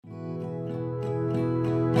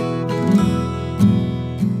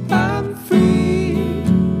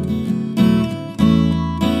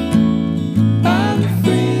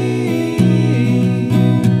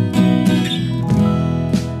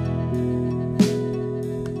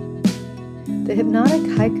The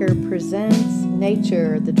Hypnotic Hiker presents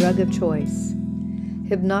nature, the drug of choice.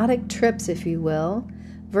 Hypnotic trips, if you will,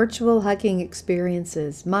 virtual hiking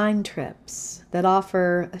experiences, mind trips that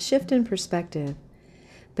offer a shift in perspective.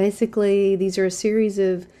 Basically, these are a series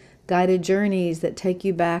of guided journeys that take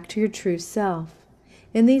you back to your true self.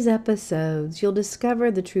 In these episodes, you'll discover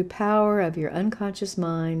the true power of your unconscious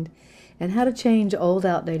mind and how to change old,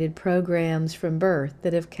 outdated programs from birth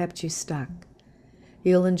that have kept you stuck.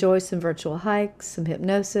 You'll enjoy some virtual hikes, some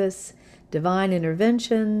hypnosis, divine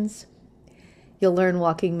interventions. You'll learn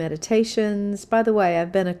walking meditations. By the way,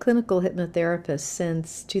 I've been a clinical hypnotherapist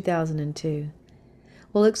since 2002.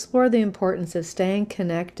 We'll explore the importance of staying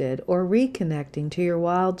connected or reconnecting to your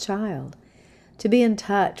wild child, to be in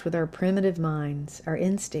touch with our primitive minds, our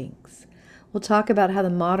instincts. We'll talk about how the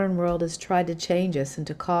modern world has tried to change us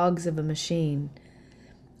into cogs of a machine.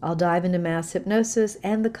 I'll dive into mass hypnosis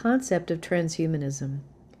and the concept of transhumanism.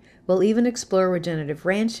 We'll even explore regenerative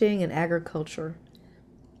ranching and agriculture.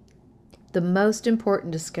 The most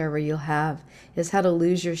important discovery you'll have is how to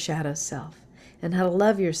lose your shadow self and how to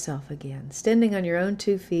love yourself again, standing on your own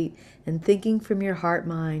 2 feet and thinking from your heart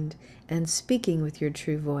mind and speaking with your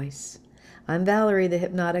true voice. I'm Valerie, the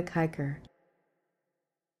Hypnotic Hiker.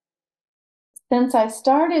 Since I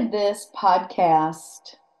started this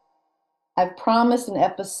podcast, I've promised an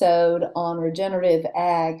episode on regenerative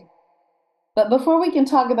ag. But before we can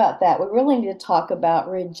talk about that, we really need to talk about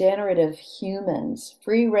regenerative humans,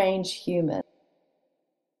 free-range humans.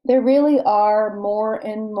 There really are more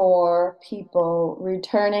and more people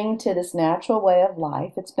returning to this natural way of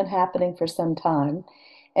life. It's been happening for some time.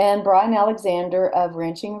 And Brian Alexander of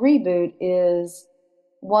Ranching Reboot is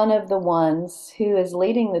one of the ones who is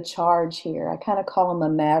leading the charge here. I kind of call him a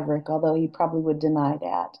maverick, although he probably would deny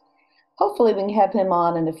that. Hopefully we can have him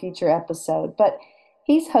on in a future episode. But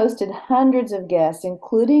he's hosted hundreds of guests,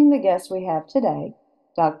 including the guest we have today,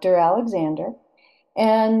 Dr. Alexander.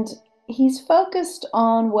 And he's focused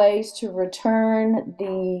on ways to return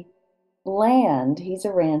the land, he's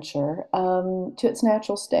a rancher, to its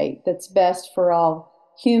natural state that's best for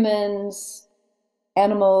all humans,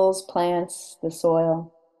 animals, plants, the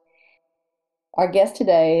soil. Our guest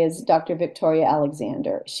today is Dr. Victoria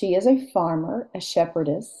Alexander. She is a farmer, a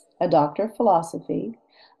shepherdess, a doctor of philosophy,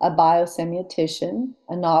 a biosemiotician,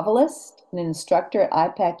 a novelist, and an instructor at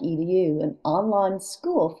IPAC EDU, an online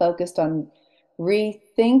school focused on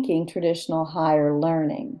rethinking traditional higher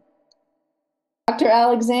learning. Dr.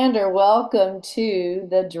 Alexander, welcome to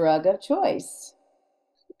the Drug of Choice.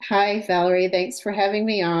 Hi, Valerie. Thanks for having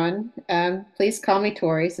me on. Please call me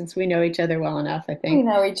Tori since we know each other well enough, I think. We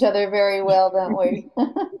know each other very well, don't we?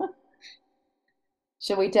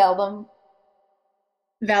 Should we tell them?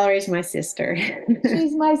 Valerie's my sister.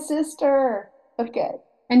 She's my sister. Okay.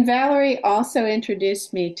 And Valerie also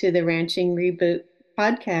introduced me to the Ranching Reboot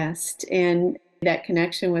podcast and that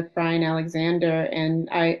connection with Brian Alexander. And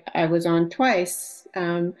I was on twice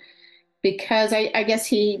because I guess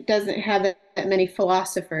he doesn't have that many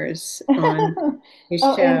philosophers on his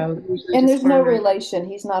show. And there's no relation.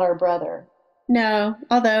 He's not our brother. No,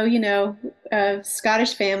 although,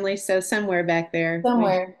 Scottish family, so somewhere back there.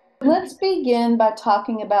 Somewhere. Let's begin by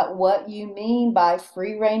talking about what you mean by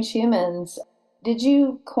free-range humans. Did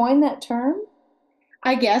you coin that term?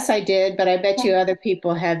 I guess I did, but I bet you other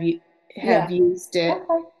people have used it.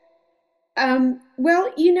 Okay.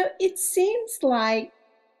 Well, it seems like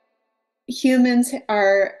humans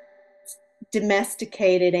are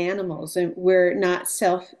domesticated animals and we're not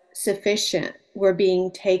self-sufficient. We're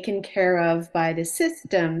being taken care of by the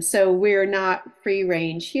system, so we're not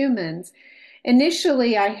free-range humans.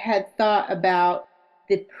 Initially, I had thought about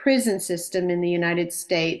the prison system in the United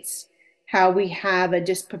States, how we have a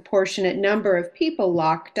disproportionate number of people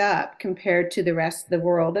locked up compared to the rest of the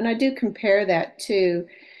world. And I do compare that to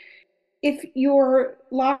if you're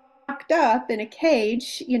locked up in a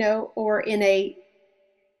cage, or in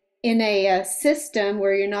a system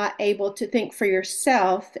where you're not able to think for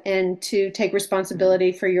yourself and to take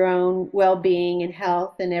responsibility for your own well-being and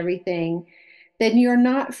health and everything, then you're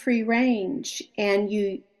not free range and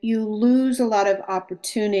you lose a lot of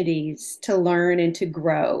opportunities to learn and to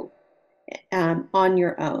grow on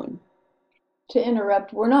your own. To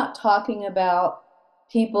interrupt, we're not talking about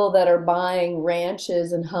people that are buying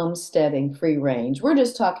ranches and homesteading free range. We're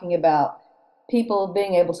just talking about people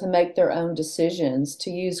being able to make their own decisions, to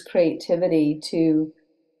use creativity, to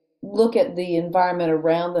look at the environment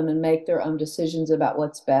around them and make their own decisions about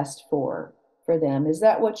what's best for them. Is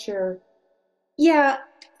that what you're... Yeah,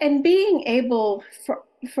 and being able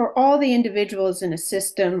for all the individuals in a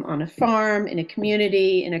system, on a farm, in a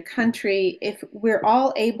community, in a country, if we're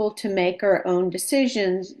all able to make our own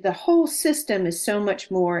decisions, the whole system is so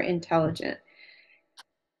much more intelligent.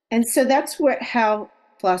 And so that's what how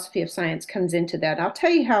philosophy of science comes into that. I'll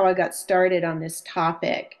tell you how I got started on this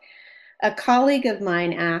topic. A colleague of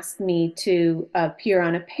mine asked me to appear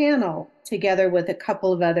on a panel together with a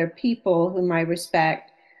couple of other people whom I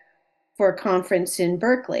respect for a conference in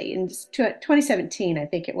Berkeley in 2017, I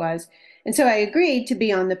think it was. And so I agreed to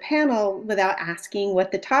be on the panel without asking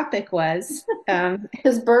what the topic was.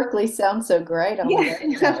 Because Berkeley sounds so great on the Yeah,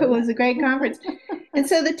 it website. was a great conference. And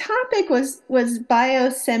so the topic was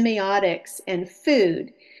biosemiotics and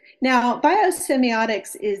food. Now,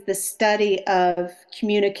 biosemiotics is the study of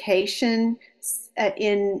communication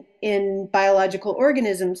in biological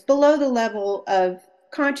organisms below the level of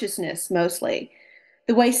consciousness mostly.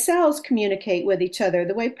 The way cells communicate with each other,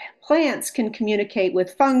 the way plants can communicate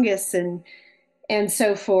with fungus and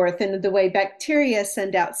so forth, and the way bacteria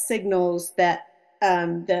send out signals that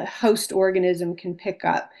the host organism can pick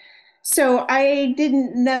up. So I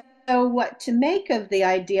didn't know what to make of the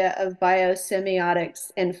idea of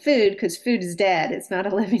biosemiotics and food because food is dead. It's not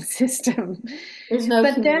a living system. There's no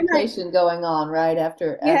But then communication going on, right?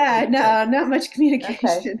 After yeah, you take. no, not much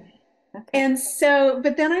Okay. communication. Okay. And so,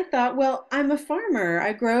 but then I thought, well, I'm a farmer.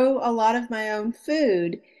 I grow a lot of my own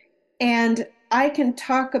food. And I can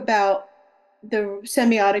talk about the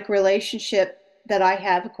semiotic relationship that I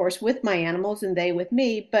have, of course, with my animals and they with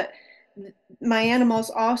me, but my animals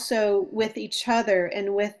also with each other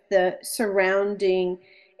and with the surrounding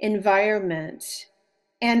environment.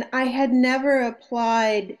 And I had never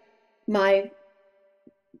applied my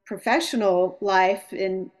professional life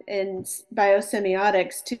in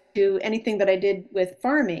biosemiotics to anything that I did with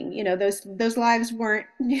farming. You know, those lives weren't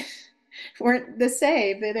the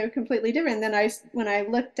same. They were completely different. And then when I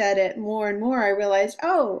looked at it more and more, I realized,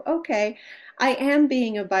 oh, okay, I am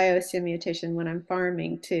being a biosemiotician when I'm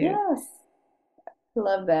farming too. Yes.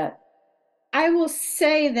 Love that. I will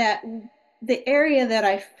say that the area that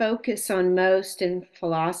I focus on most in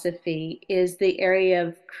philosophy is the area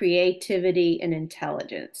of creativity and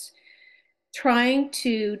intelligence, trying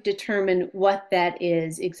to determine what that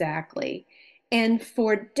is exactly. And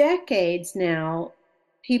for decades now,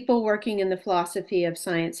 people working in the philosophy of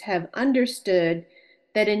science have understood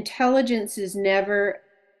that intelligence is never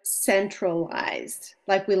centralized,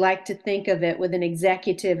 like we like to think of it, with an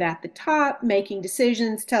executive at the top making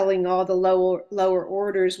decisions, telling all the lower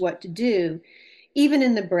orders what to do. Even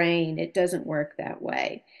in the brain, it doesn't work that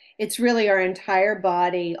way. It's really our entire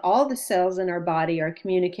body, all the cells in our body are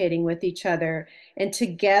communicating with each other, and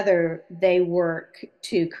together they work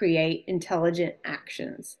to create intelligent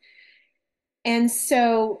actions. And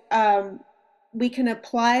so we can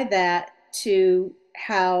apply that to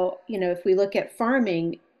how, you know, if we look at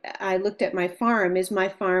farming, I looked at my farm. Is my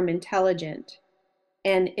farm intelligent?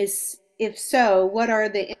 And is, if so, what are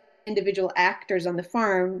the individual actors on the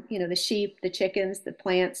farm, you know, the sheep, the chickens, the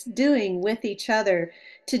plants, doing with each other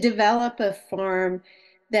to develop a farm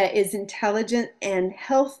that is intelligent and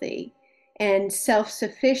healthy and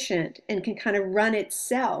self-sufficient and can kind of run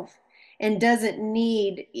itself and doesn't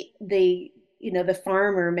need the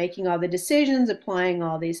farmer making all the decisions, applying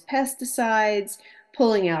all these pesticides,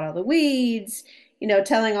 pulling out all the weeds,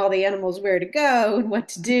 telling all the animals where to go and what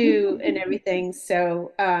to do and everything.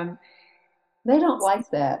 So, They don't like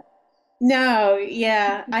that. no,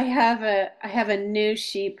 yeah, I have a new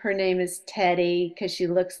sheep. Her name is Teddy because she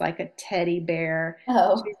looks like a teddy bear.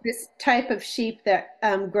 Oh. She's this type of sheep that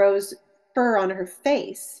grows fur on her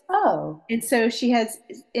face. Oh. And so she has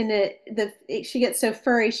she gets so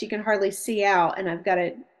furry she can hardly see out, and I've got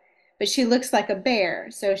it, but she looks like a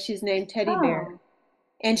bear, so she's named Teddy Bear. Oh.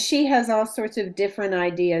 And she has all sorts of different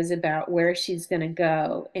ideas about where she's going to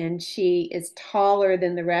go. And she is taller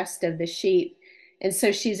than the rest of the sheep. And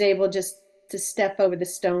so she's able just to step over the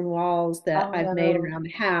stone walls that Oh I've made no. around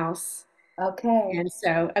the house. Okay. And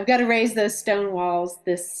so I've got to raise those stone walls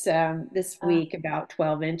this Uh, week about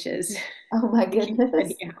 12 inches oh my to keep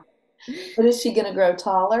Teddy goodness. out. But is she going to grow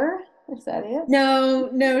taller? Is that it? No,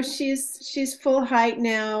 no, she's full height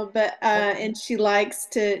now, but Okay. and she likes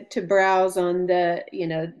to browse on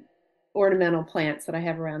the, ornamental plants that I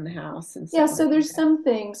have around the house and Yeah, stuff so like there's that. some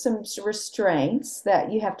things, some restraints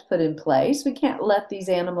that you have to put in place. We can't let these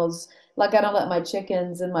animals, like I don't let my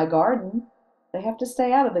chickens in my garden. They have to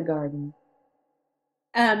stay out of the garden.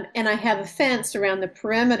 And I have a fence around the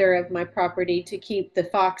perimeter of my property to keep the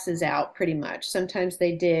foxes out pretty much. Sometimes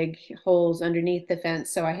they dig holes underneath the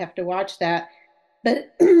fence, so I have to watch that.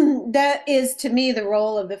 But that is to me the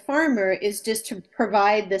role of the farmer is just to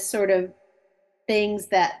provide this sort of things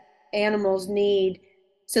that animals need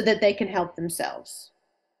so that they can help themselves.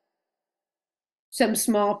 Some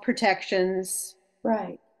small protections.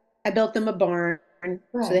 Right. I built them a barn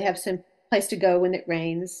so they Right. have some place to go when it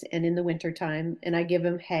rains and in the wintertime, and I give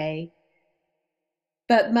them hay.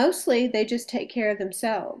 But mostly they just take care of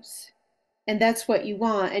themselves. And that's what you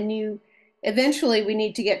want. And you eventually we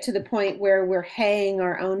need to get to the point where we're haying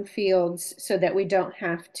our own fields so that we don't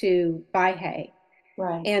have to buy hay.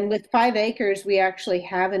 Right. And with 5 acres, we actually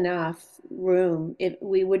have enough room.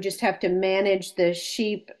 We would just have to manage the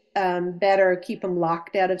sheep better, keep them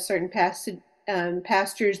locked out of certain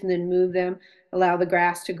pastures, and then move them, allow the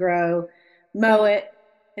grass to grow, mow And it,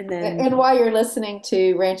 and then and while you're listening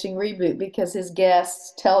to Ranching Reboot, because his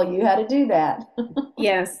guests tell you how to do that.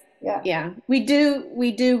 yes, Yeah. yeah, we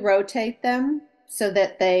do rotate them so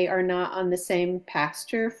that they are not on the same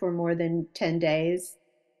pasture for more than 10 days.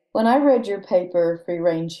 When I read your paper, Free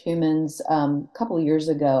Range Humans, a couple of years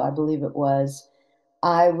ago, I believe it was,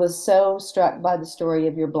 I was so struck by the story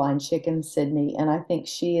of your blind chicken, Sydney, and I think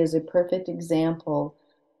she is a perfect example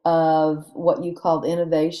of what you called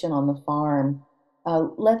innovation on the farm.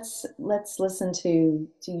 Let's listen to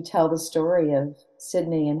you tell the story of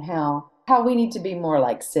Sydney and how we need to be more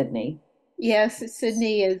like Sydney. Yes,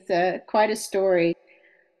 Sydney is quite a story.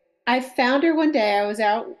 I found her one day. I was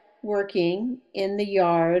out working in the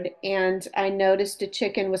yard and I noticed a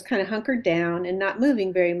chicken was kind of hunkered down and not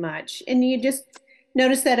moving very much. And you just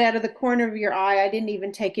notice that out of the corner of your eye. I didn't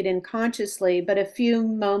even take it in consciously, but a few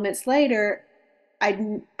moments later,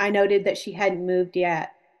 I noted that she hadn't moved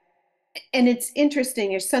yet. And it's interesting.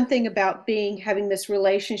 There's something about having this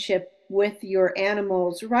relationship with your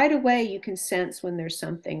animals. Right away, you can sense when there's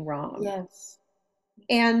something wrong. Yes.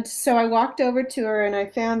 And so I walked over to her and I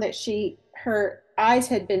found that her eyes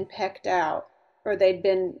had been pecked out, or they'd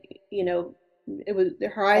been, you know,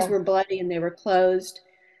 her eyes Oh, were bloody and they were closed.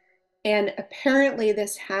 And apparently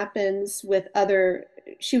this happens with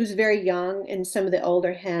she was very young and some of the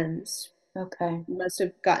older hens okay. must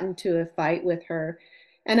have gotten to a fight with her.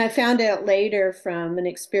 And I found out later from an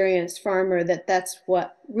experienced farmer that that's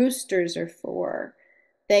what roosters are for.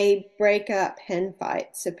 They break up hen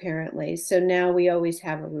fights, apparently. So now we always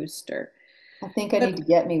have a rooster. I think I need But to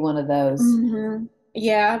get me one of those.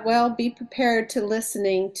 yeah, well, be prepared to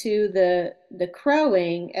listening to the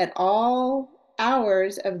crowing at all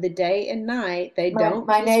hours of the day and night. They don't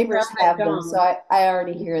My just run neighbors at have them, so dawn. I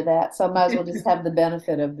already hear that. So I might as well just have the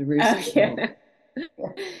benefit of the Oh, rooster then.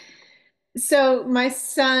 yeah. So my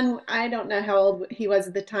son, I don't know how old he was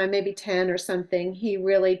at the time, maybe 10 or something. He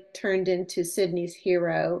really turned into Sydney's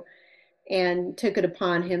hero and took it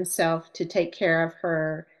upon himself to take care of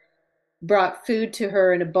her, brought food to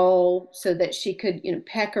her in a bowl so that she could,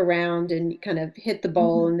 peck around and kind of hit the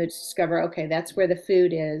bowl Hmm. and then discover, okay, that's where the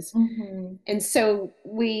food is. Hmm. And so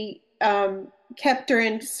we kept her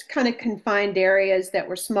in kind of confined areas that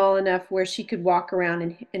were small enough where she could walk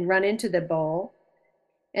around and run into the bowl.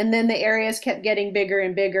 And then the areas kept getting bigger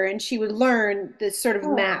and bigger, and she would learn this sort of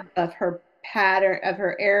map Oh, of her pattern of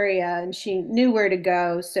her area, and she knew where to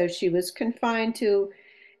go. So she was confined to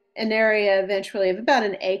an area eventually of about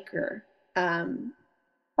an acre um,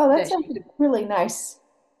 oh, that that sounds she really nice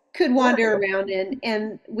could wander area. around in.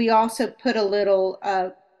 And we also put a little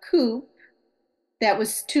coop that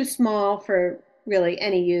was too small for really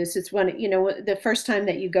any use. It's the first time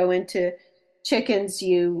that you go into chickens,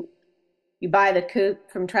 you buy the coop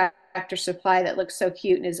from Tractor Supply that looks so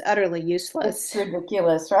cute and is utterly It's useless.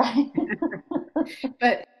 ridiculous, right?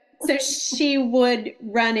 But so she would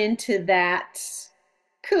run into that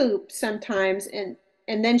coop sometimes, and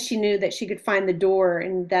then she knew that she could find the door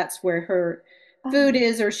and that's where her food Oh,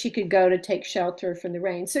 is, or she could go to take shelter from the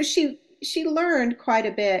rain. So she learned quite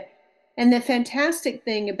a bit. And the fantastic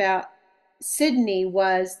thing about Sydney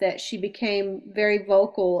was that she became very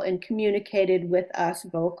vocal and communicated with us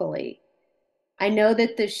vocally. I know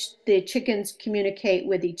that the chickens communicate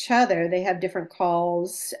with each other. They have different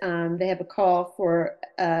calls. They have a call for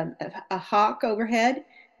a hawk overhead.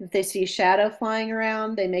 If they see a shadow flying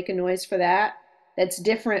around, they make a noise for that. That's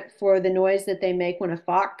different for the noise that they make when a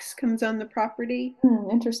fox comes on the property.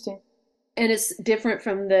 interesting. And it's different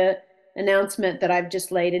from the announcement that I've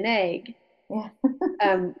just laid an egg, Yeah,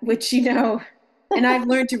 which, and I've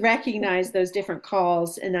learned to recognize those different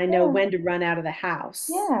calls and I know yeah, when to run out of the house,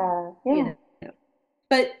 yeah, you yeah. know.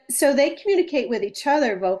 But so they communicate with each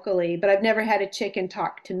other vocally, but I've never had a chicken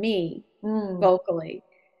talk to me Mm. vocally.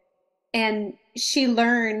 And she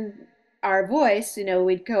learned our voice.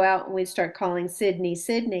 We'd go out and we'd start calling Sydney,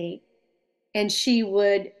 Sydney, and she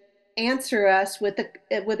would answer us with a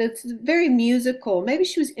very musical. Maybe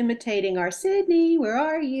she was imitating our Sydney, where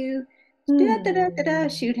are you? da, da, da, da, da.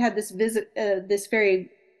 She Hmm. would have this very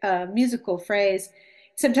musical phrase.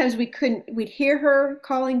 Sometimes we'd hear her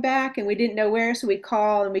calling back and we didn't know where, so we'd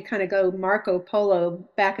call and we kind of go Marco Polo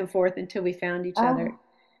back and forth until we found each other. Ah,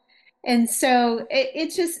 And so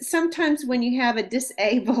it's just sometimes when you have a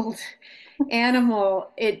disabled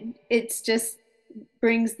animal, it's just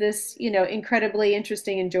brings this, incredibly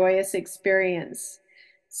interesting and joyous experience.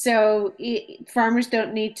 So farmers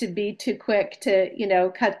don't need to be too quick to,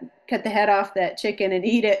 cut the head off that chicken and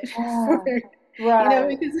eat it for, ah, right.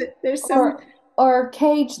 because there's some Or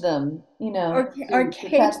cage them, or to cage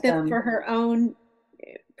protect them for them. her own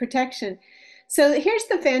protection. So here's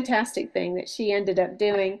the fantastic thing that she ended up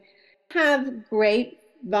doing. Have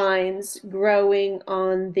grapevines growing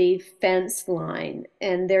on the fence line,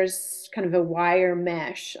 and there's kind of a wire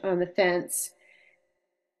mesh on the fence.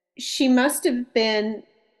 She must have been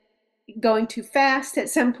going too fast at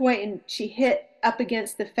some point and she hit up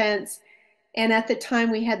against the fence. And at the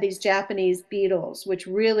time, we had these Japanese beetles, which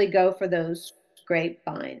really go for those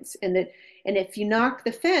grapevines. And if you knock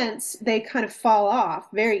the fence, they kind of fall off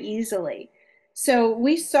very easily. So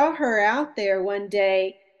we saw her out there one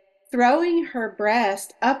day throwing her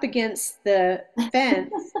breast up against the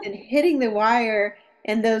fence and hitting the wire,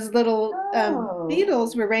 and those little Oh,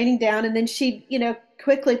 beetles were raining down. And then she'd,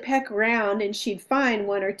 quickly peck around and she'd find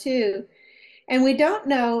one or two. And we don't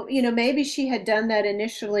know, maybe she had done that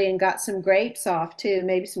initially and got some grapes off too.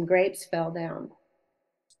 Maybe some grapes fell down.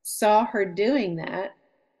 Saw her doing that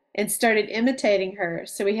and started imitating her.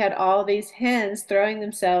 So we had all these hens throwing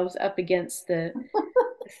themselves up against the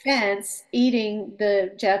fence, eating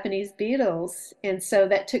the Japanese beetles. And so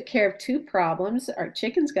that took care of two problems. Our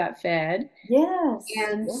chickens got fed yes.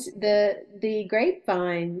 and Yes. the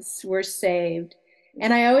grapevines were saved.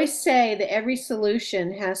 And I always say that every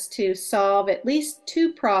solution has to solve at least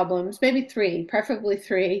two problems, maybe three, preferably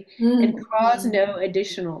three, and cause Mm-hmm. no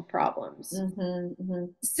additional problems. Mm-hmm. Hmm.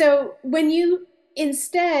 So when you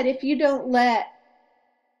instead, if you don't let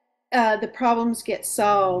the problems get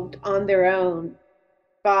solved on their own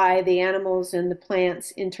by the animals and the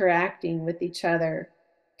plants interacting with each other,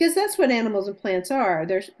 because that's what animals and plants are.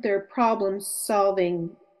 They're problem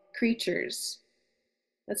solving creatures.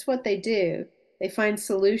 That's what they do. They find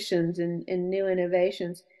solutions and new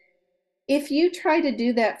innovations. If you try to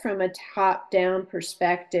do that from a top-down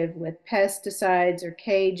perspective with pesticides or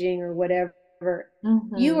caging or whatever,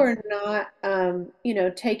 you Hmm. are not,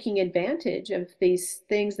 taking advantage of these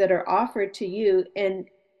things that are offered to you, and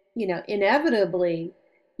inevitably,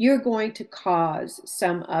 you're going to cause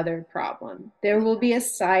some other problem. There will be a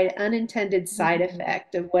unintended side Hmm.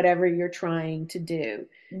 effect of whatever you're trying to do.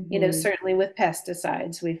 Hmm. Certainly with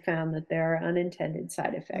pesticides, we've found that there are unintended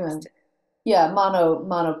side effects Right. to. Yeah,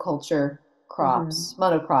 monoculture Mhm. crops.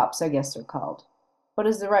 Monocrops, I guess they're called. What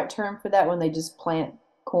is the right term for that when they just plant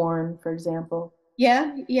corn, for example?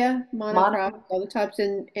 Yeah, yeah, Mono. monocrop all the tops,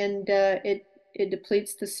 and it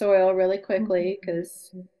depletes the soil really quickly Mhm.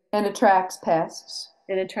 because And attracts pests.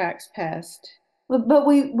 it attracts pests. But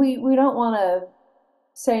we don't want to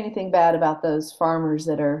say anything bad about those farmers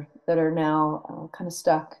that are now kind of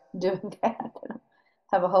stuck doing that. They don't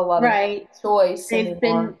have a whole lot of Right. choice They've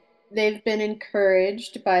been anymore. they've been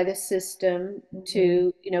encouraged by the system Hmm.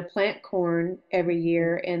 to, plant corn every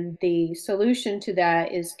year, and the solution to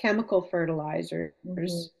that is chemical fertilizers. Hmm.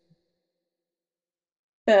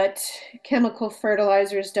 But chemical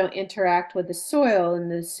fertilizers don't interact with the soil in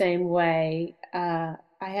the same way. I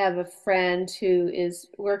have a friend who is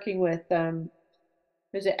working with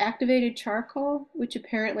was it activated charcoal, which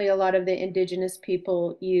apparently a lot of the indigenous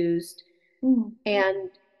people used. Hmm. And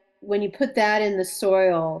when you put that in the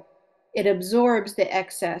soil, it absorbs the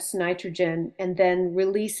excess nitrogen and then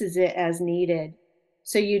releases it as needed.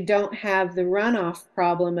 So you don't have the runoff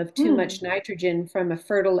problem of too Hmm. much nitrogen from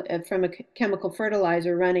a chemical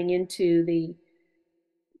fertilizer running into the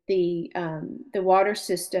water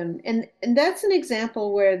system. And that's an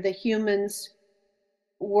example where the humans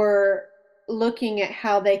were looking at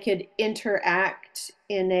how they could interact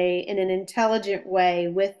in an intelligent way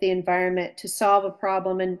with the environment to solve a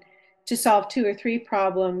problem, and to solve two or three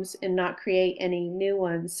problems and not create any new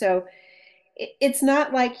ones. So it's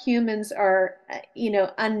not like humans are,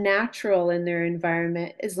 unnatural in their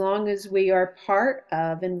environment. As long as we are part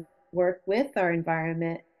of and work with our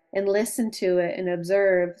environment and listen to it and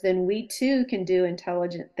observe, then we too can do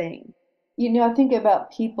intelligent things. I think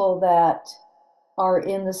about people that are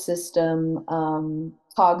in the system,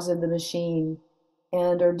 cogs of the machine,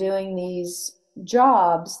 and are doing these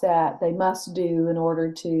jobs that they must do in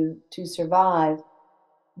order to survive.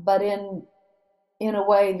 But in a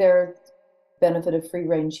way, they're benefit of free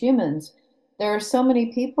range humans. there are so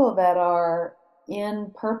many people that are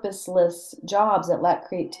in purposeless jobs that lack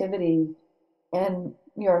creativity, and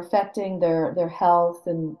you're affecting their health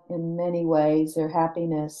and in many ways, their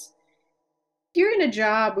happiness. You're in a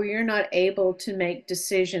job where you're not able to make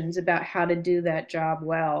decisions about how to do that job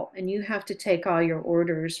well, and you have to take all your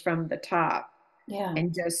orders from the top Yeah.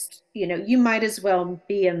 and just, you might as well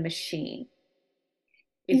be a machine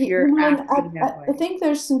if You you're know, and acting that I way. think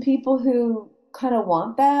there's some people who kind of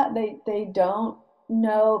want that. They don't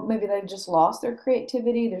know, maybe they've just lost their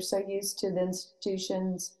creativity. They're so used to the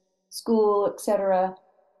institutions, school, etc.,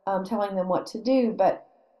 telling them what to do. But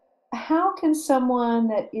how can someone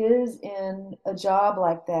that is in a job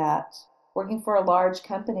like that, working for a large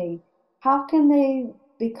company, how can they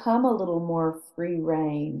become a little more free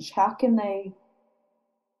range? How can they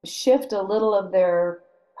shift a little of their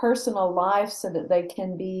personal life so that they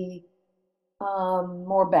can be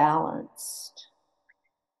more balanced?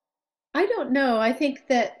 I don't know. I think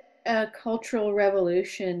that a cultural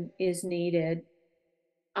revolution is needed.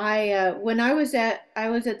 When I was at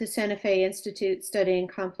the Santa Fe Institute studying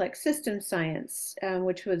complex system science,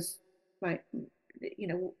 which was my,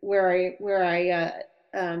 where I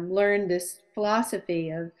learned this philosophy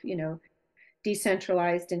of,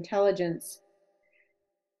 decentralized intelligence.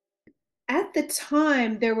 At the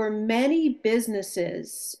time, there were many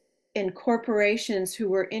businesses and corporations who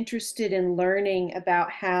were interested in learning about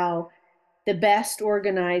how the best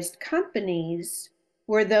organized companies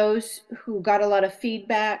were those who got a lot of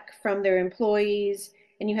feedback from their employees,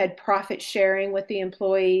 and you had profit sharing with the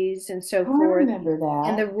employees and so Oh, I forth. remember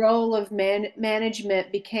And the that. role of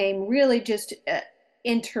management became really just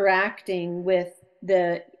interacting with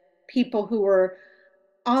the people who were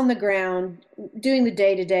on the ground doing the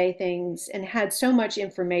day-to-day things and had so much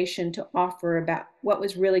information to offer about what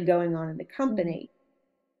was really going on in the Mhm. company.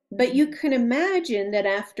 But you Mhm. can imagine that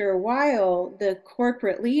after a while, the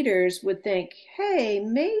corporate leaders would think, hey,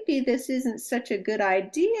 maybe this isn't such a good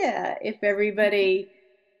idea if everybody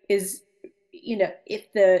is,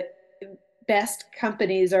 if the best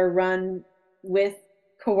companies are run with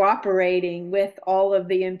cooperating with all of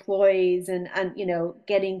the employees and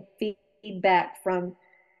getting feedback from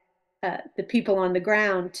the people on the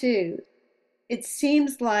ground too. It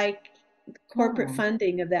seems like corporate Oh,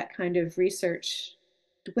 funding of that kind of research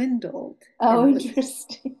dwindled, oh, and it was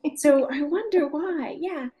interesting. so I wonder why.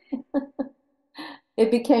 Yeah, It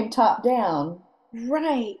became top down.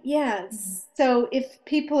 right. Mhm. Yes. So if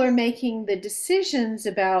people are making the decisions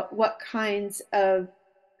about what kinds of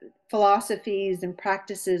philosophies and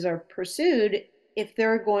practices are pursued, if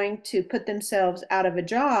they're going to put themselves out of a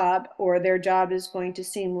job or their job is going to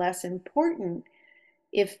seem less important,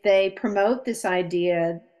 if they promote this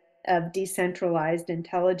idea of decentralized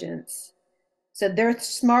intelligence. So they're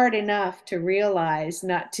smart enough to realize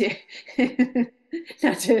not to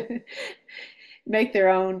not to make their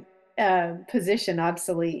own position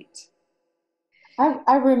obsolete.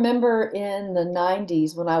 I remember in the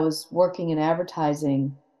 90s when I was working in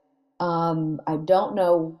advertising, I don't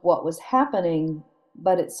know what was happening,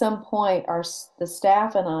 but at some point, the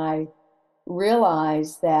staff and I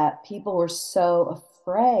realized that people were so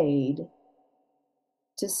afraid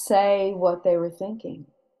to say what they were thinking.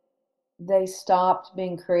 They stopped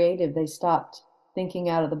being creative. They stopped thinking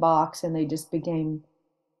out of the box, and they just became,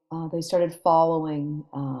 they started following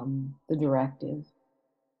the directive.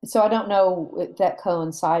 So I don't know if that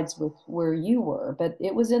coincides with where you were, but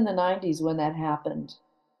it was in the 90s when that happened.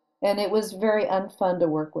 And it was very unfun to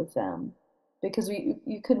work with them because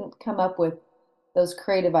you couldn't come up with those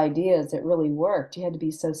creative ideas that really worked. You had to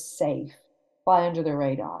be so safe, fly under the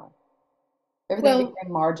radar. Everything Well,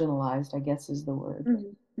 became marginalized, I guess is the word.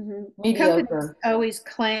 mhm, mhm. Companies Mediocre. always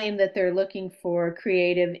claim that they're looking for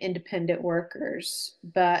creative, independent workers,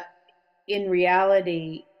 but in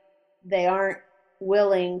reality, they aren't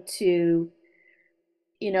willing to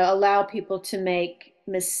allow people to make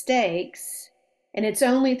mistakes. And it's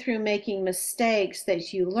only through making mistakes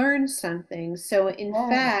that you learn something. So, in Yeah.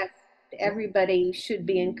 fact, everybody should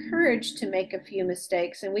be encouraged to make a few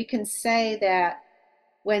mistakes. And we can say that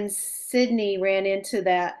when Sydney ran into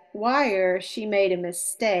that wire, she made a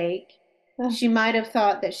mistake. She might have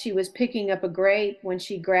thought that she was picking up a grape when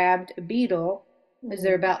she grabbed a beetle, as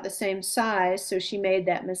they're Mm. about the same size. So she made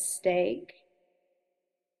that mistake.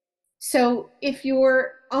 So if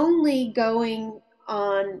you're only going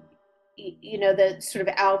on, the sort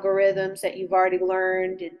of algorithms that you've already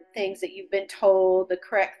learned and things that you've been told, the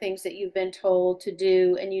correct things that you've been told to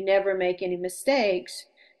do, and you never make any mistakes,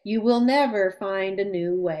 you will never find a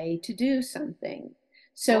new way to do something.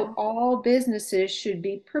 So Wow. all businesses should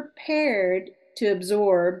be prepared to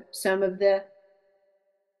absorb some of the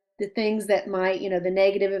the things that might, the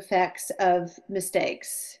negative effects of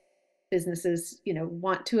mistakes. Businesses,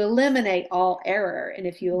 want to eliminate all error. And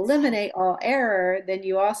if you Exactly. eliminate all error, then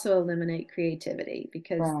you also eliminate creativity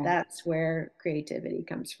because Right. that's where creativity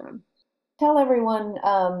comes from. Tell everyone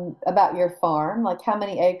about your farm. Like how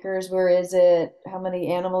many acres, where is it, how many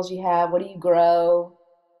animals you have, what do you grow?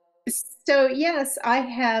 So, yes,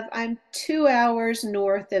 I'm 2 hours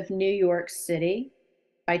north of New York City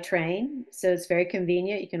by train. So it's very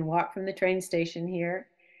convenient. You can walk from the train station here.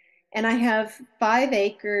 And I have 5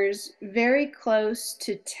 acres very close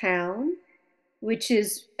to town, which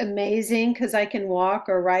is amazing because I can walk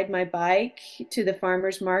or ride my bike to the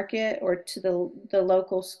farmer's market or to the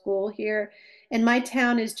local school here. And my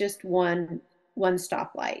town is just one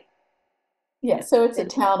stoplight. Yeah, so it's a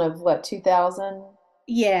town of what, 2,000?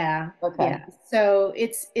 Yeah, Okay. yeah. So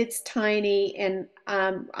it's tiny, and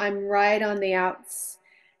I'm right on the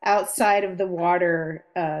outside of the water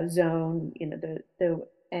zone, the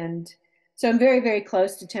and so I'm very, very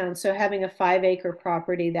close to town. So having a 5 acre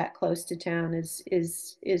property that close to town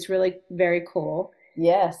is really very cool.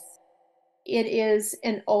 Yes. It is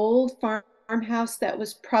an old farmhouse that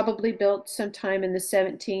was probably built sometime in the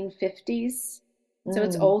 1750s. So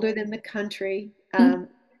it's Mm. older than the country.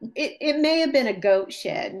 It may have been a goat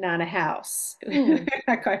shed, not a house. Mm.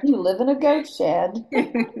 You live in a goat shed.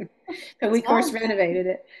 But we, It's of course, nice. renovated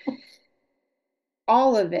it.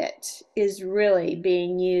 All of it is really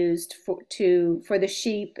being used for the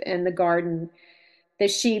sheep and the garden. The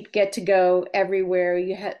sheep get to go everywhere.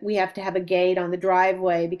 We have to have a gate on the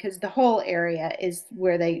driveway because the whole area is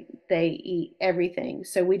where they eat everything.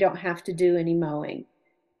 So we don't have to do any mowing.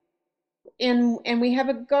 And we have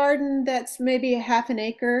a garden that's maybe a half an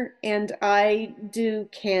acre, and I do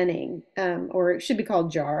canning, or it should be called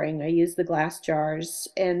jarring. I use the glass jars,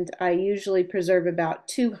 and I usually preserve about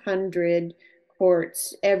 200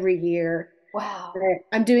 quarts every year. Wow.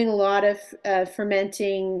 I'm doing a lot of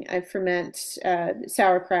fermenting. I ferment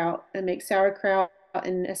sauerkraut. I make sauerkraut,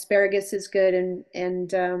 and asparagus is good,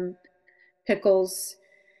 and pickles.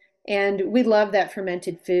 And we love that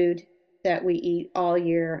fermented food that we eat all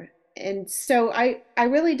year. And so I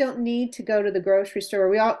really don't need to go to the grocery store.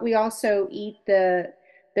 We also eat the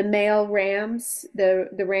male rams, the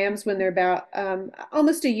rams when they're about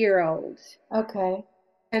almost a year old. Okay.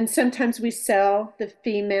 And sometimes we sell the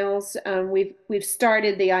females. We've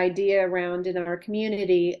started the idea around in our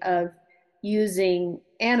community of using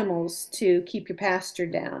animals to keep your pasture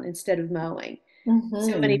down instead of mowing.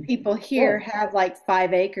 So many Mm-hmm. people here Good. have like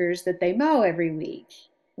 5 acres that they mow every week.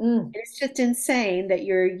 Mm. It's just insane that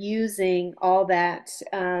you're using all the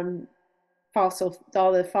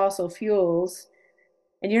fossil fuels,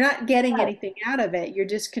 and you're not getting Right. anything out of it. You're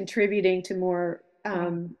just contributing to more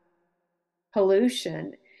Right.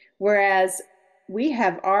 pollution. Whereas we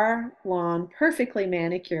have our lawn perfectly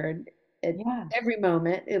manicured at Yeah. every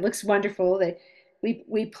moment. It looks wonderful.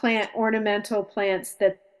 We plant ornamental plants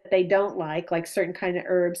that they don't like certain kind of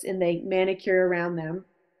herbs, and they manicure around them.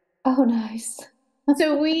 Oh, nice.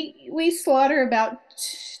 So we slaughter about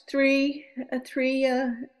three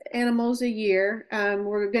animals a year.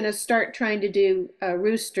 We're going to start trying to do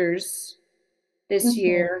roosters this Mm-hmm.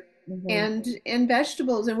 year, Mm-hmm. and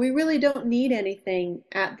vegetables, and we really don't need anything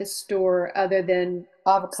at the store other than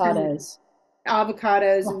some Avocados.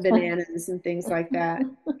 avocados and bananas and things like that.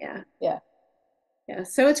 Yeah. Yeah. Yeah.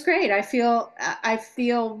 So it's great. I feel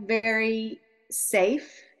very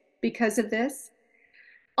safe because of this.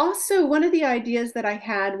 Also, one of the ideas that I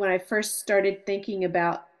had when I first started thinking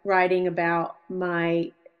about writing about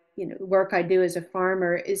my, work I do as a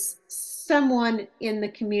farmer is someone in the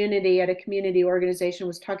community at a community organization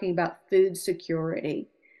was talking about food security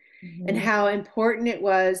and Mm-hmm. how important it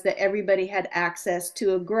was that everybody had access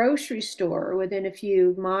to a grocery store within a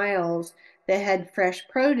few miles that had fresh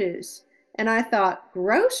produce. And I thought,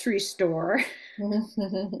 grocery store?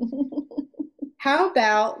 How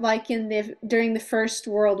about like in the during the First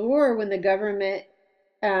World War when the government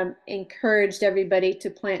encouraged everybody to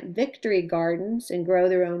plant victory gardens and grow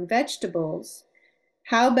their own vegetables?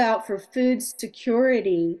 How about for food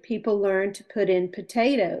security, people learn to put in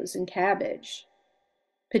potatoes and cabbage?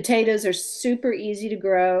 Potatoes are super easy to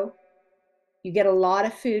grow. You get a lot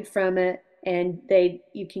of food from it, and they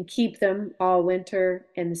you can keep them all winter.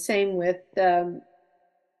 And the same with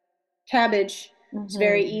cabbage. It's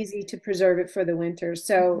very Mm-hmm. easy to preserve it for the winter.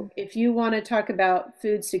 So if you want to talk about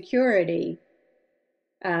food security,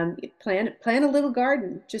 plant a little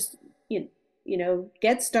garden. Just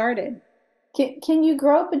get started. Can you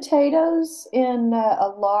grow potatoes in a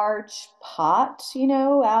large pot,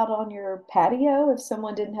 out on your patio if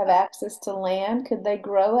someone didn't have access to land? Could they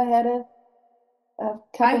grow a head a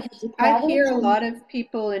couple heads of I hear cabbage a and lot of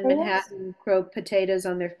people in potatoes? Manhattan grow potatoes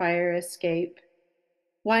on their fire escape.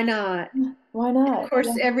 Why not? Why And of not? course,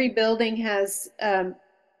 Yeah. every building has a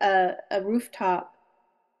rooftop.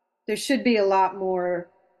 There should be a lot more.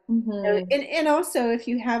 Hmm. And also, if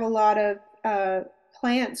you have a lot of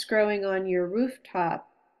plants growing on your rooftop,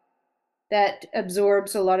 that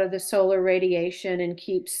absorbs a lot of the solar radiation and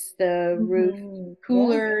keeps the roof Hmm. Yeah.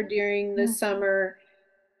 cooler during the Yeah. summer.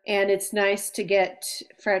 And it's nice to get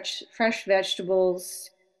fresh vegetables.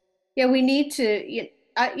 Yeah, we need to.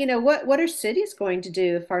 What are cities going to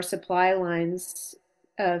do if our supply lines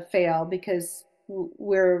fail? Because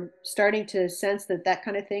we're starting to sense that that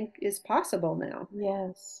kind of thing is possible now.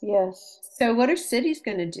 Yes. Yes. So, what are cities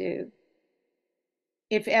going to do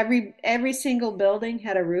if every single building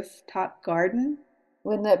had a rooftop garden?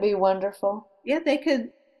 Wouldn't that be wonderful? Yeah, they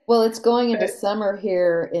could. Well, it's going into But summer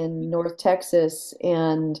here in North Texas,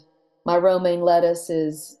 and my romaine lettuce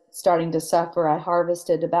is starting to suffer. I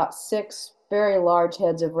harvested about six very large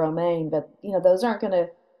heads of romaine, but those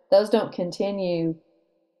don't continue.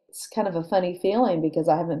 It's kind of a funny feeling because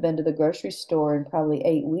I haven't been to the grocery store in probably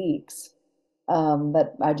 8 weeks.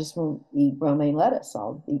 But I just won't eat romaine lettuce.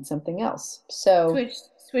 I'll eat something else. So,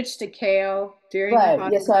 switch to kale during the right.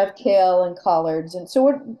 hotter Yes, I have months. kale and collards. And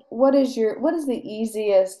so what is the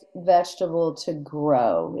easiest vegetable to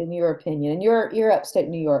grow in your opinion? And you're upstate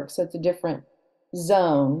New York, so it's a different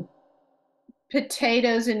zone.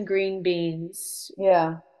 Potatoes and green beans.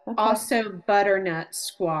 Yeah. Okay. Also butternut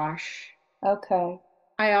squash. Okay.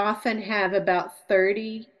 I often have about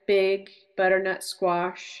 30 big butternut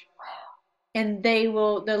squash, and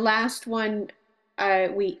the last one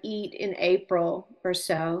we eat in April or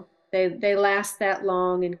so. They last that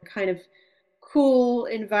long in kind of cool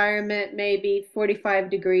environment, maybe 45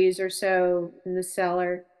 degrees or so in the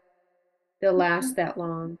cellar. They'll last that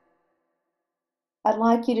long. I'd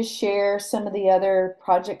like you to share some of the other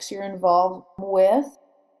projects you're involved with.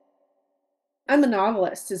 I'm a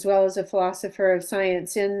novelist as well as a philosopher of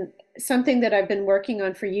science, and something that I've been working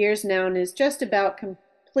on for years now and is just about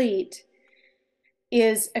complete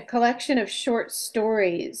is a collection of short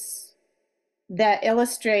stories that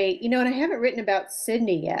illustrate, and I haven't written about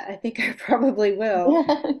Sydney yet. I think I probably will.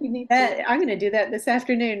 Yeah, you need to. I'm going to do that this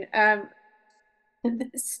afternoon.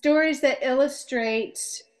 Stories that illustrate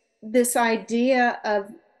this idea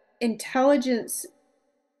of intelligence,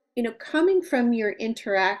 coming from your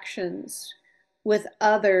interactions with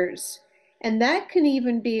others. And that can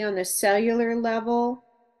even be on a cellular level.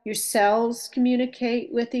 Your cells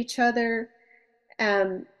communicate with each other.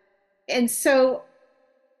 Um, and so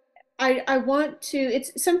I want to,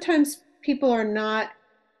 it's sometimes people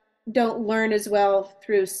don't learn as well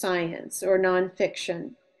through science or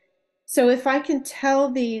nonfiction. So uh,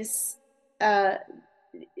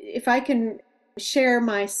 if I can share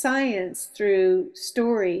my science through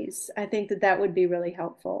stories, I think that that would be really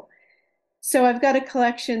helpful. So I've got a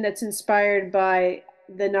collection that's inspired by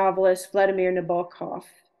the novelist Vladimir Nabokov,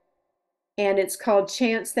 and it's called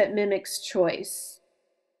Chance That Mimics Choice,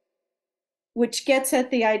 which gets at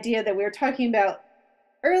the idea that we were talking about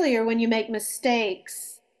earlier. When you make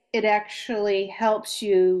mistakes, it actually helps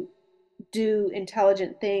you do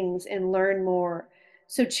intelligent things and learn more.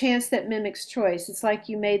 So, chance that mimics choice. It's like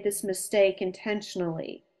you made this mistake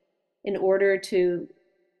intentionally in order to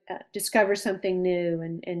discover something new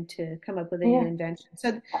and to come up with a new Yeah, invention. So,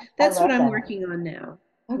 I that's what love I'm that. working on now,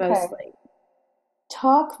 Okay. mostly.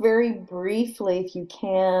 Talk very briefly, if you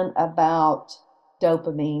can, about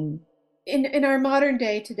dopamine. In our modern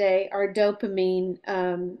day today, our dopamine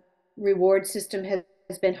reward system has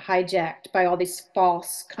been hijacked by all these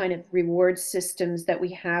false kind of reward systems that we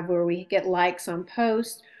have, where we get likes on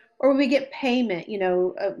posts, or we get payment,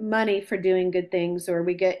 money for doing good things, or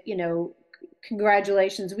we get,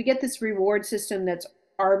 congratulations. We get this reward system that's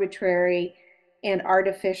arbitrary and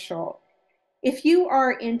artificial. If you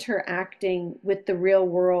are interacting with the real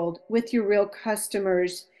world, with your real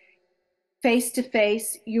customers, face to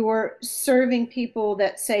face, you're serving people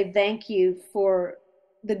that say thank you for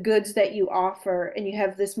the goods that you offer, and you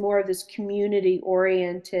have this more of this community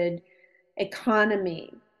oriented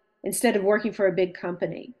economy instead of working for a big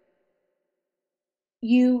company.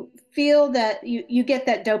 You feel that you get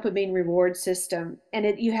that dopamine reward system,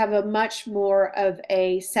 and you have a much more of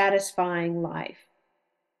a satisfying life.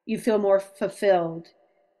 You feel more fulfilled,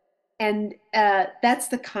 and that's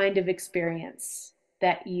the kind of experience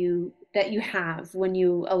that you have when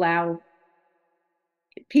you allow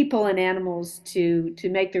people and animals to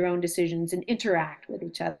make their own decisions and interact with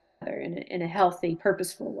each other in a healthy,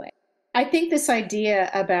 purposeful way. I think this idea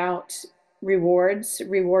about reward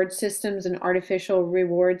systems and artificial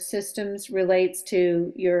reward systems relates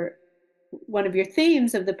to your one of your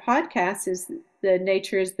themes of the podcast is the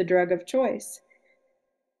nature is the drug of choice.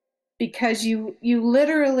 Because you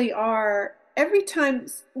literally are every time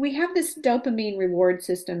we have this dopamine reward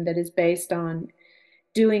system that is based on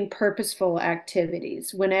doing purposeful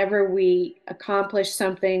activities. Whenever we accomplish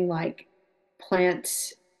something like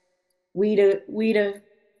plant weed a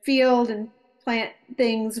field and plant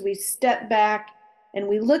things, we step back and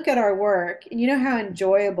we look at our work, and you know how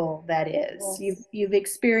enjoyable that is. Yes. You've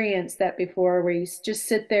experienced that before, where you just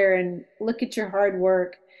sit there and look at your hard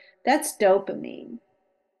work. That's dopamine.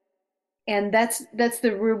 And that's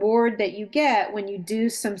the reward that you get when you do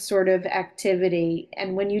some sort of activity.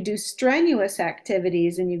 And when you do strenuous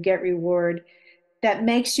activities and you get reward, that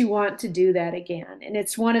makes you want to do that again. And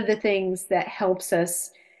it's one of the things that helps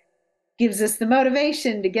us, gives us the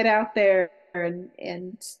motivation to get out there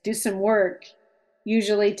and do some work,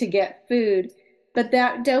 usually to get food. But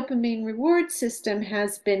that dopamine reward system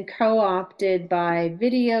has been co-opted by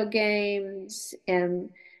video games and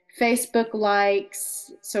Facebook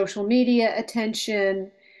likes, social media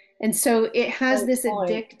attention. And so it has Great this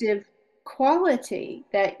point. addictive quality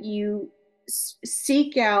that you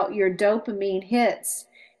seek out your dopamine hits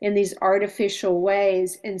in these artificial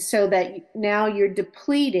ways. And so that now you're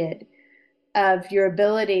depleted of your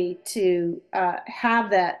ability to have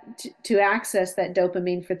that to access that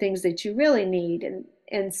dopamine for things that you really need.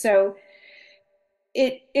 And so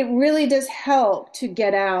it really does help to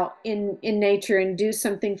get out in nature and do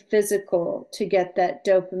something physical to get that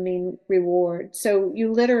dopamine reward. So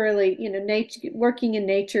you literally, nature, working in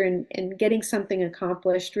nature and getting something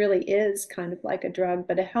accomplished really is kind of like a drug,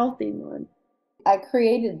 but a healthy one. I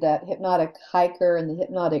created that hypnotic hiker and the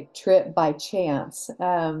hypnotic trip by chance,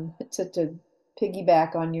 to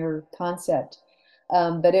piggyback on your concept.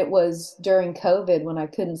 But it was during COVID when I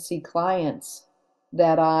couldn't see clients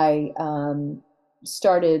that I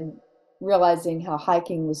started realizing how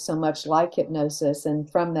hiking was so much like hypnosis. And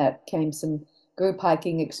from that came some group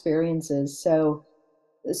hiking experiences. So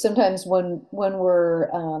sometimes when we're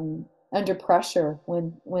under pressure,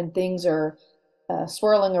 when things are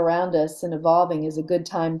swirling around us and evolving, is a good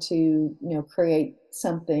time to create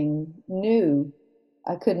something new.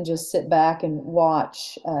 I couldn't just sit back and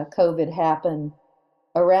watch COVID happen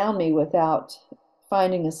around me without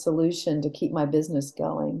finding a solution to keep my business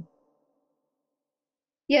going.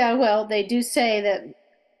 Yeah, well, they do say that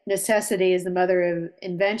necessity is the mother of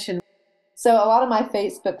invention. So a lot of my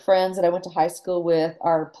Facebook friends that I went to high school with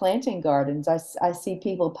are planting gardens. I see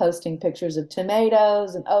people posting pictures of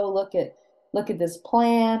tomatoes and, oh, look at this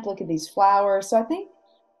plant, look at these flowers. So I think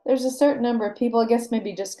there's a certain number of people, I guess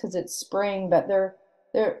maybe just because it's spring, but they're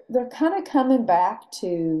kind of coming back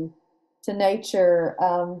to nature.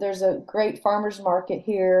 There's a great farmers market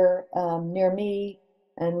here near me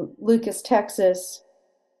in Lucas, Texas,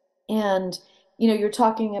 and you're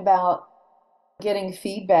talking about getting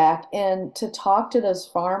feedback and to talk to those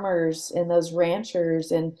farmers and those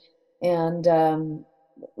ranchers and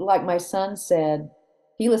like my son said,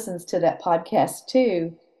 he listens to that podcast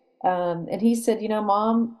too. And he said,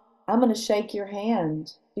 Mom, I'm going to shake your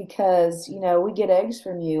hand because, we get eggs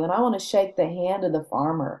from you and I want to shake the hand of the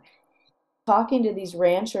farmer. Talking to these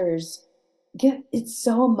ranchers, it's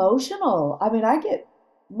so emotional. I mean,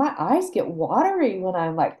 my eyes get watery when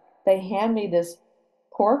I'm like, they hand me this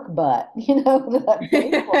pork butt, that I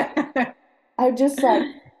paid for. I'm just like,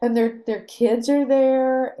 and their kids are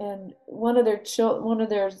there, and one of their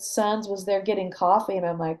sons was there getting coffee, and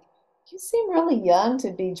I'm like, you seem really young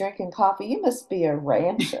to be drinking coffee. You must be a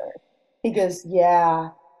rancher. He goes, yeah,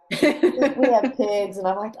 we have pigs, and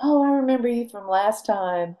I'm like, oh, I remember you from last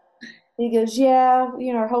time. He goes, yeah,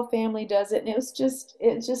 our whole family does it, and it's just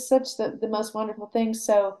such the most wonderful thing.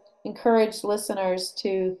 So encourage listeners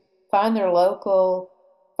to find their local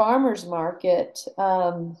farmers market,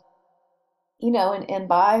 and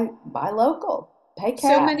buy local, pay So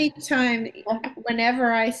cash. many times,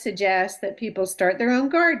 whenever I suggest that people start their own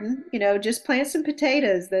garden, just plant some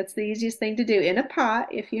potatoes. That's the easiest thing to do in a pot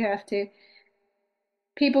if you have to.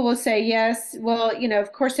 People will say, yes, well,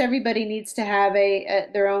 of course everybody needs to have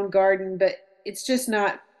their own garden, but it's just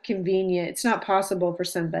not convenient. It's not possible for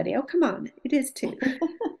somebody. Oh, come on, it is too.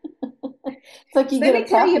 It's like you Let get me a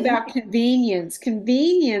tell you puppy. about convenience.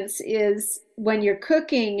 Convenience is when you're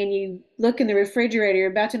cooking and you look in the refrigerator,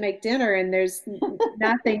 you're about to make dinner and there's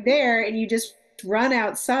nothing there, and you just run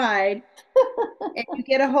outside and you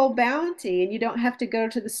get a whole bounty and you don't have to go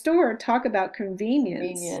to the store. Talk about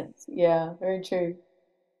convenience. Convenience. Yeah, very true.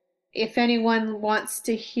 If anyone wants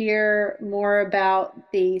to hear more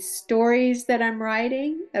about the stories that I'm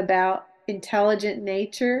writing about intelligent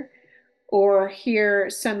nature or hear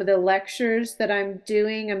some of the lectures that I'm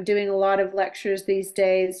doing a lot of lectures these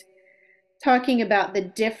days talking about the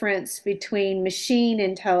difference between machine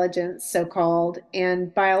intelligence, so called,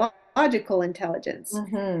 and biological intelligence.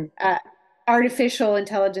 Hmm. Uh, Artificial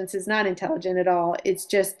intelligence is not intelligent at all, it's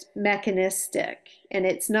just mechanistic and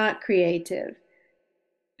it's not creative.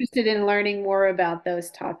 Interested in learning more about those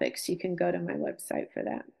topics, you can go to my website for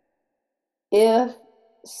that. If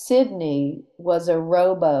Sydney was a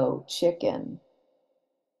robo chicken,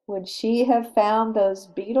 would she have found those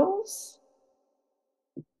beetles?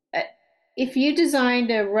 Uh, If you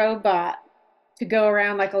designed a robot to go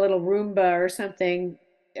around like a little Roomba or something,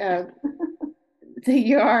 uh, the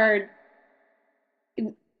yard,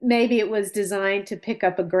 maybe it was designed to pick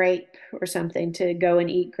up a grape or something to go and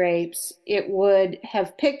eat grapes, it would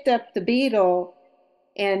have picked up the beetle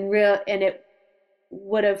and it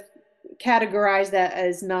would have categorized that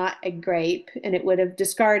as not a grape and it would have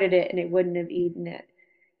discarded it and it wouldn't have eaten it.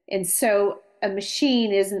 And so a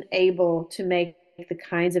machine isn't able to make the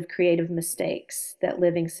kinds of creative mistakes that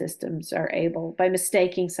living systems are able by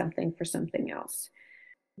mistaking something for something else.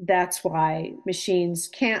 That's why machines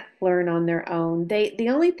can't learn on their own. The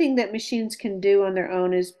only thing that machines can do on their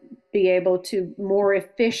own is be able to more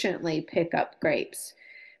efficiently pick up grapes,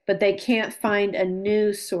 but they can't find a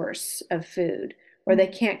new source of food or they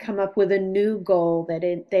can't come up with a new goal that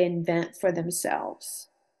they invent for themselves.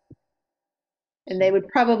 And they would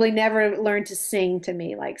probably never learn to sing to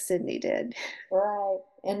me like Sydney did. Right.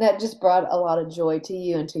 And that just brought a lot of joy to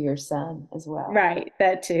you and to your son as well. Right,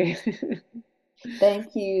 that too.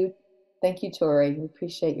 Thank you. Thank you, Tori. We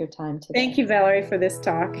appreciate your time Thank today. you, Valerie, for this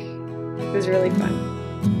talk. It was really fun.